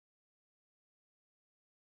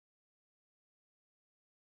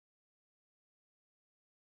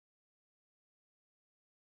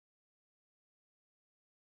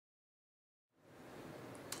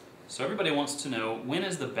So everybody wants to know, when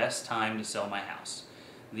is the best time to sell my house?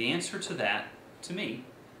 The answer to that, to me,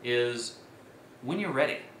 is when you're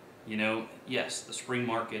ready. You know, yes, the spring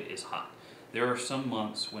market is hot. There are some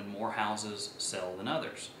months when more houses sell than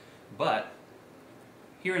others. But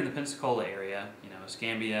here in the Pensacola area, you know,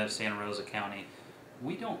 Escambia, Santa Rosa County,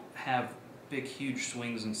 we don't have big, huge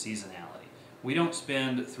swings in seasonality. We don't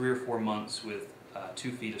spend 3 or 4 months with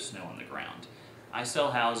 2 feet of snow on the ground. I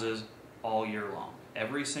sell houses all year long,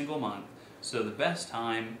 every single month, so the best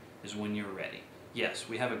time is when you're ready. Yes,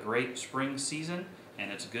 we have a great spring season,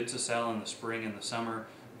 and it's good to sell in the spring and the summer,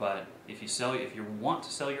 but if you want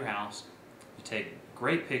to sell your house, you take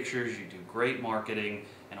great pictures, you do great marketing,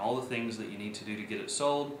 and all the things that you need to do to get it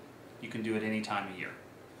sold, you can do it any time of year.